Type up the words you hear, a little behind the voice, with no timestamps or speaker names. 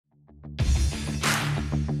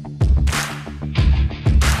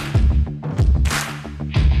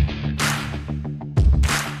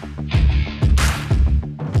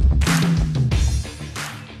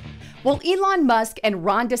Well, Elon Musk and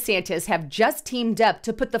Ron DeSantis have just teamed up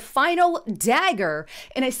to put the final dagger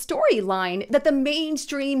in a storyline that the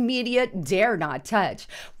mainstream media dare not touch.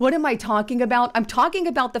 What am I talking about? I'm talking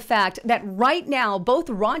about the fact that right now, both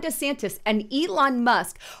Ron DeSantis and Elon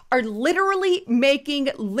Musk are literally making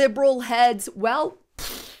liberal heads, well,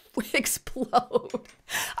 explode.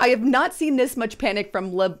 I have not seen this much panic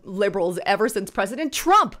from liberals ever since President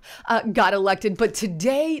Trump got elected. But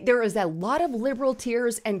today there is a lot of liberal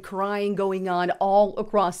tears and crying going on all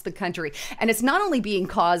across the country. And it's not only being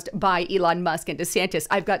caused by Elon Musk and DeSantis.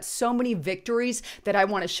 I've got so many victories that I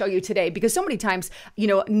want to show you today, because so many times,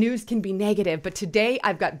 news can be negative. But today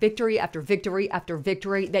I've got victory after victory after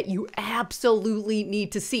victory that you absolutely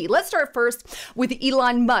need to see. Let's start first with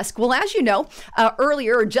Elon Musk. Well, as you know,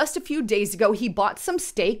 earlier, just a few days ago, he bought some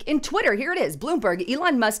stake in Twitter. Here it is. Bloomberg.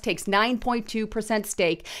 Elon Musk takes 9.2%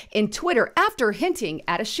 stake in Twitter after hinting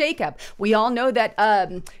at a shakeup. We all know that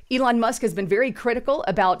Elon Musk has been very critical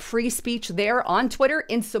about free speech there on Twitter,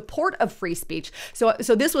 in support of free speech. So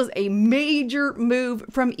this was a major move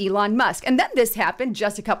from Elon Musk. And then this happened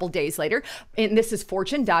just a couple days later. And this is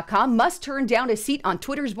Fortune.com. Musk turned down a seat on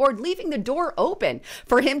Twitter's board, leaving the door open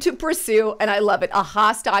for him to pursue, and I love it, a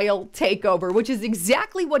hostile takeover, which is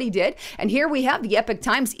exactly what he did. And here we have the Epic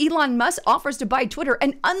Times. Elon Musk offers to buy Twitter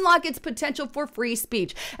and unlock its potential for free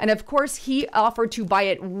speech. And of course, he offered to buy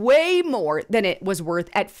it way more than it was worth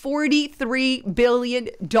at $43 billion.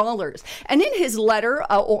 And in his letter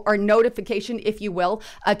or notification, if you will,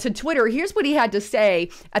 to Twitter, here's what he had to say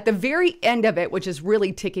at the very end of it, which is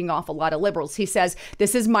really ticking off a lot of liberals. He says,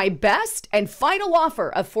 "This is my best and final offer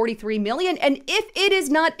of $43 million. And if it is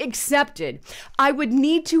not accepted, I would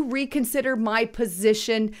need to reconsider my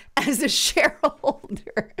position as a shareholder."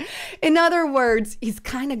 In other words, he's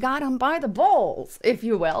kind of got him by the balls, if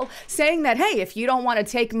you will, saying that, hey, if you don't want to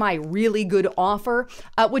take my really good offer,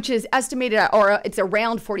 which is estimated, or it's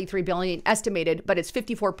around 43 billion estimated, but it's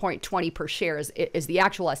 54.20 per share is the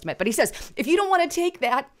actual estimate. But he says, if you don't want to take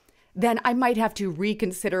that, then I might have to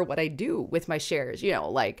reconsider what I do with my shares,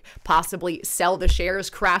 like possibly sell the shares,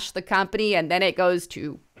 crash the company, and then it goes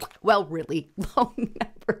to, well, really low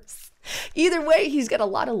numbers. Either way, he's got a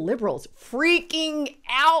lot of liberals freaking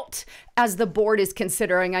out as the board is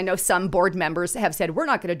considering. I know some board members have said, we're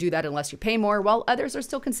not going to do that unless you pay more, while others are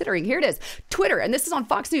still considering. Here it is. Twitter, and this is on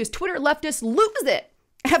Fox News, Twitter leftists lose it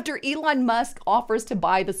after Elon Musk offers to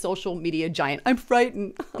buy the social media giant. I'm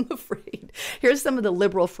frightened. I'm afraid. Here's some of the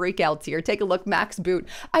liberal freakouts here. Take a look. Max Boot.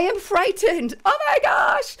 I am frightened. Oh my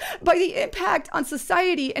gosh. By the impact on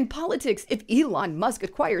society and politics if Elon Musk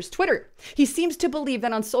acquires Twitter. He seems to believe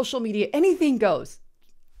that on social media, anything goes.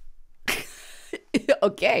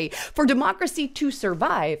 Okay. For democracy to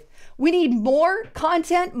survive, we need more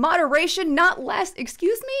content moderation, not less.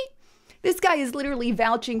 Excuse me? This guy is literally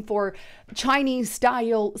vouching for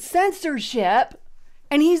Chinese-style censorship,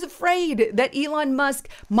 and he's afraid that Elon Musk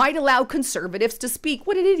might allow conservatives to speak.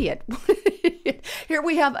 What an idiot. Here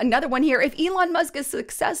we have another one here. If Elon Musk is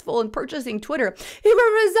successful in purchasing Twitter, it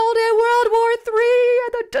will result in World War III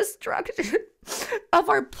and the destruction of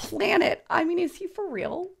our planet. I mean, is he for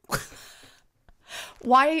real?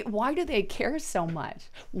 Why do they care so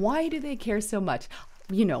much? Why do they care so much?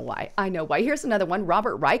 You know why. I know why. Here's another one,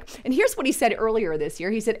 Robert Reich. And here's what he said earlier this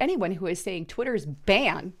year. He said, anyone who is saying Twitter's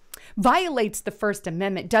ban violates the First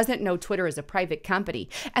Amendment doesn't know Twitter is a private company.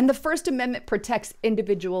 And the First Amendment protects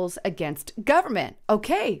individuals against government.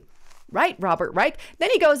 Okay. Right, Robert Reich. Then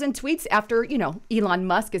he goes and tweets after, Elon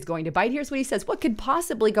Musk is going to bite. Here's what he says. What could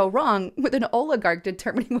possibly go wrong with an oligarch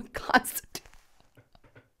determining what constitutes?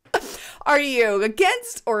 Are you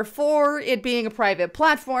against or for it being a private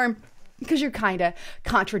platform? Because you're kind of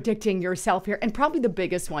contradicting yourself here. And probably the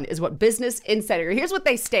biggest one is what Business Insider, here's what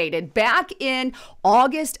they stated back in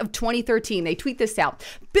August of 2013. They tweet this out.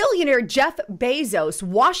 Billionaire Jeff Bezos'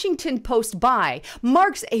 Washington Post buy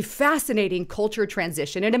marks a fascinating culture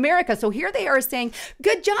transition in America. So here they are saying,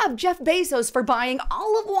 good job, Jeff Bezos, for buying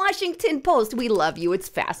all of Washington Post. We love you. It's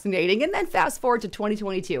fascinating. And then fast forward to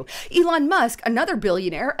 2022. Elon Musk, another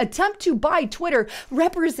billionaire, attempt to buy Twitter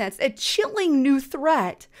represents a chilling new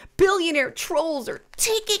threat. Billionaire trolls are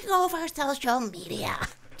taking over social media.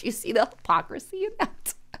 Do you see the hypocrisy in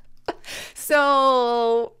that?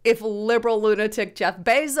 So if liberal lunatic Jeff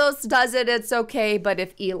Bezos does it, it's okay. But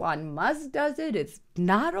if Elon Musk does it, it's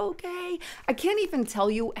not okay. I can't even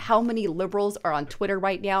tell you how many liberals are on Twitter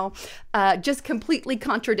right now, just completely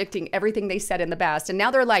contradicting everything they said in the past. And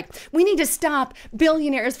now they're like, we need to stop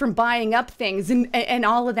billionaires from buying up things and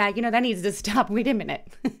all of that. That needs to stop. Wait a minute.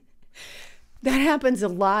 That happens a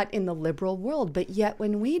lot in the liberal world. But yet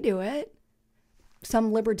when we do it,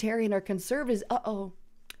 some libertarian or conservatives,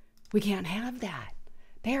 We can't have that.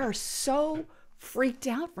 They are so freaked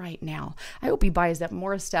out right now. I hope he buys up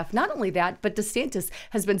more stuff. Not only that, but DeSantis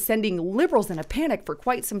has been sending liberals in a panic for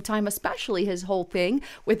quite some time, especially his whole thing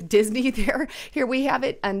with Disney there. Here we have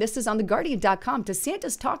it, and this is on theguardian.com.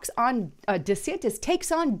 DeSantis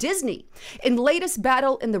takes on Disney. In latest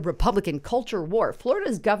battle in the Republican culture war,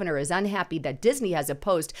 Florida's governor is unhappy that Disney has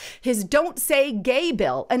opposed his Don't Say Gay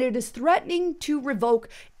bill, and it is threatening to revoke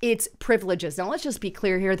its privileges. Now, let's just be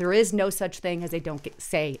clear here. There is no such thing as a Don't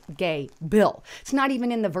Say Gay bill. It's not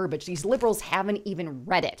even in the verbiage. These liberals haven't even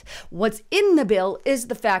read it. What's in the bill is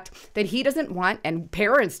the fact that he doesn't want, and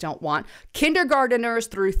parents don't want, kindergarteners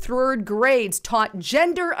through third grades taught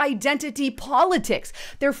gender identity politics.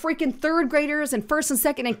 They're freaking third graders and first and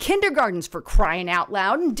second and kindergartens, for crying out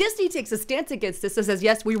loud. And Disney takes a stance against this and says,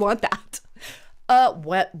 yes, we want that.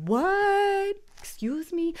 What?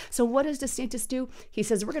 Excuse me? So what does DeSantis do? He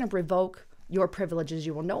says, we're going to revoke your privileges.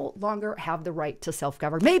 You will no longer have the right to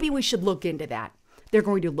self-govern. Maybe we should look into that. They're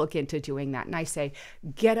going to look into doing that. And I say,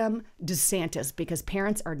 get them DeSantis, because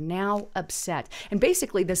parents are now upset. And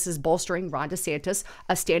basically, this is bolstering Ron DeSantis,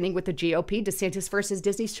 standing with the GOP. DeSantis versus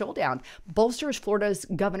Disney showdown bolsters Florida's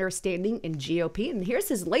governor's standing in GOP. And here's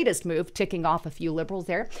his latest move, ticking off a few liberals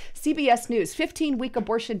there. CBS News, 15-week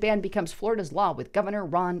abortion ban becomes Florida's law with Governor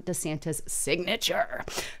Ron DeSantis' signature.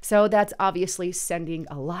 So that's obviously sending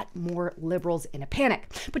a lot more liberals in a panic.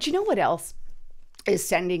 But you know what else is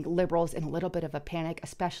sending liberals in a little bit of a panic,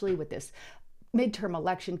 especially with this midterm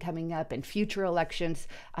election coming up and future elections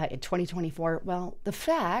in 2024? Well, the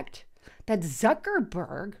fact that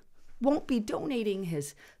Zuckerberg won't be donating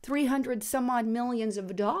his 300 some odd millions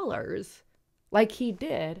of dollars like he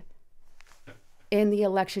did in the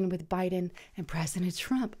election with Biden and President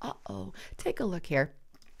Trump. Take a look here.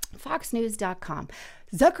 FoxNews.com.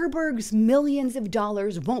 Zuckerberg's millions of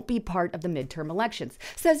dollars won't be part of the midterm elections.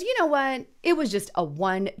 Says, you know what? It was just a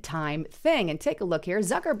one-time thing. And take a look here.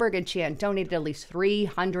 Zuckerberg and Chan donated at least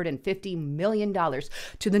 $350 million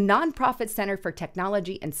to the nonprofit Center for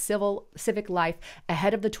Technology and Civic Life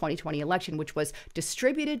ahead of the 2020 election, which was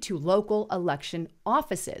distributed to local election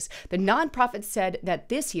offices. The nonprofit said that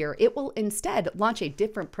this year it will instead launch a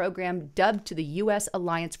different program dubbed to the U.S.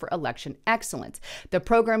 Alliance for Election Excellence. The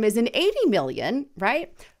program is an $80 million, right?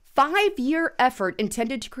 5-year effort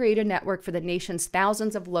intended to create a network for the nation's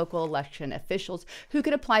thousands of local election officials who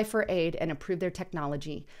could apply for aid and improve their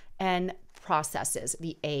technology and processes,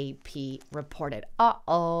 the AP reported.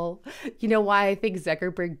 You know why I think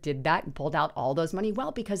Zuckerberg did that and pulled out all those money?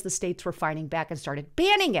 Well, because the states were fighting back and started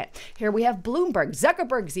banning it. Here we have Bloomberg.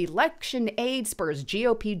 Zuckerberg's election aid spurs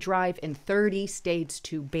GOP drive in 30 states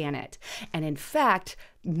to ban it. And in fact,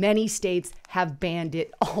 many states have banned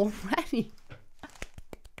it already.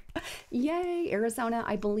 Yay, Arizona,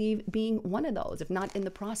 I believe, being one of those, if not in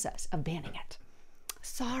the process of banning it.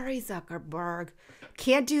 Sorry, Zuckerberg.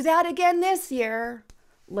 Can't do that again this year.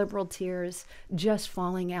 Liberal tears just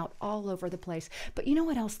falling out all over the place. But you know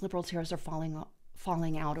what else liberal tears are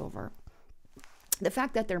falling out over? The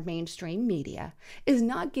fact that their mainstream media is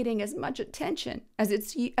not getting as much attention as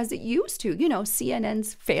it used to. You know,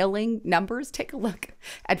 CNN's failing numbers. Take a look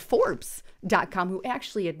at Forbes.com, who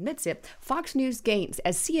actually admits it. Fox News gains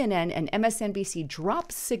as CNN and MSNBC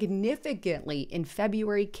drop significantly in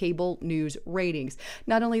February cable news ratings.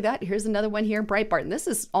 Not only that, here's another one here, Breitbart, and this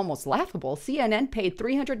is almost laughable. CNN paid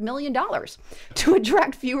 $300 million to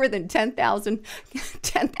attract fewer than 10,000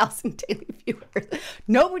 daily viewers.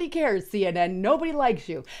 Nobody cares, CNN. Nobody likes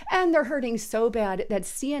you. And they're hurting so bad that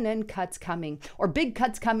CNN cuts coming, or big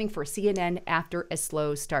cuts coming for CNN after a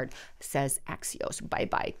slow start, says Axios.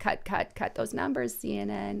 Bye-bye. Cut those numbers,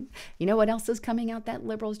 CNN. You know what else is coming out that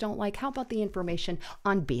liberals don't like? How about the information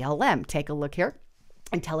on BLM? Take a look here.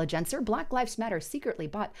 Intelligencer, Black Lives Matter secretly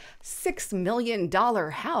bought $6 million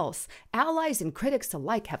house. Allies and critics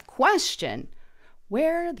alike have questioned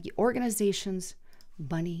where the organization's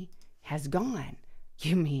money has gone.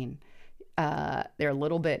 You mean they're a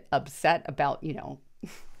little bit upset about, $6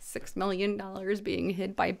 million being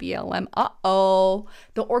hid by BLM.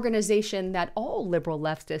 The organization that all liberal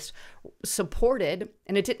leftists supported,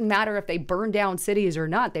 and it didn't matter if they burned down cities or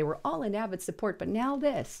not. They were all in avid support. But now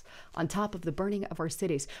this, on top of the burning of our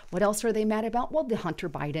cities. What else are they mad about? Well, the Hunter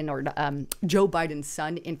Biden or Joe Biden's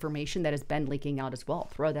son information that has been leaking out as well.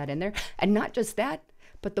 Throw that in there. And not just that,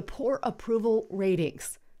 but the poor approval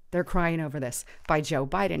ratings. They're crying over this by Joe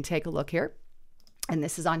Biden. Take a look here. And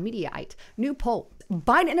this is on Mediaite. New poll.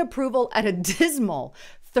 Biden approval at a dismal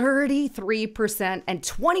 33% and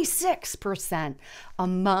 26%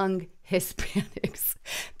 among Hispanics.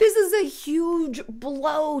 This is a huge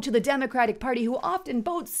blow to the Democratic Party, who often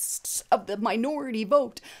boasts of the minority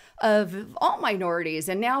vote of all minorities.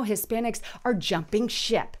 And now Hispanics are jumping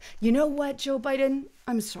ship. You know what, Joe Biden?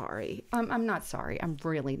 I'm sorry. I'm not sorry. I'm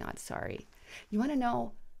really not sorry. You want to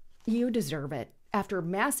know? You deserve it. After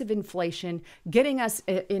massive inflation, getting us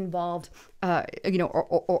involved,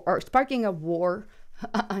 or sparking a war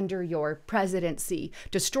under your presidency,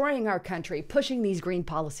 destroying our country, pushing these green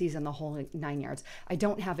policies and the whole 9 yards. I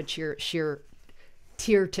don't have a sheer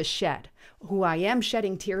tear to shed. Who I am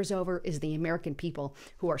shedding tears over is the American people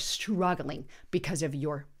who are struggling because of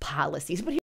your policies. But